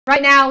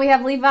Right now, we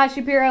have Levi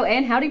Shapiro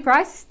and Howdy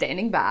Price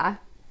standing by.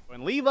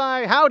 And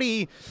Levi,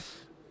 Howdy,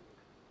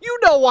 you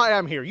know why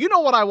I'm here. You know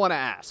what I want to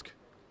ask.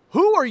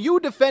 Who are you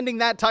defending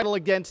that title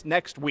against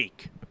next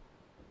week?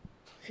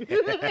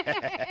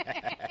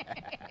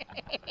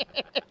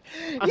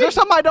 Is there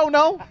something I don't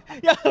know?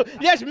 Yeah,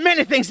 there's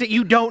many things that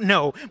you don't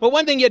know. But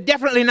one thing you're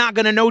definitely not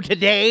going to know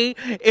today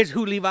is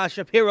who Levi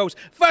Shapiro's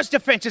first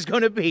defense is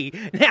going to be.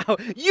 Now,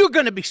 you're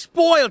going to be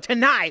spoiled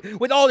tonight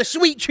with all the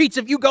sweet treats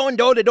of you going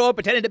door to door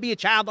pretending to be a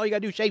child. All you got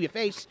to do is shave your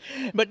face.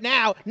 But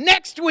now,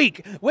 next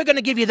week, we're going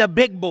to give you the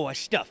big boy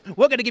stuff.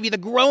 We're going to give you the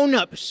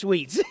grown-up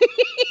sweets.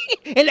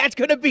 And that's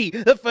going to be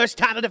the first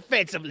title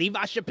defense of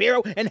Levi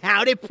Shapiro and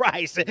Howdy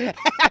Price.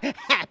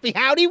 Happy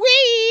Howdy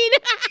Weed!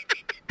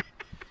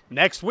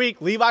 Next week,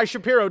 Levi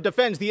Shapiro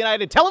defends the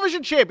United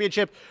Television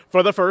Championship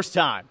for the first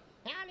time.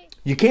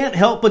 You can't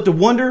help but to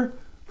wonder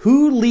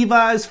who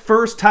Levi's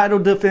first title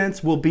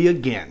defense will be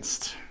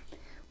against.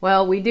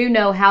 Well, we do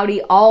know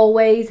Howdy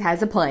always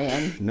has a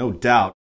plan. No doubt.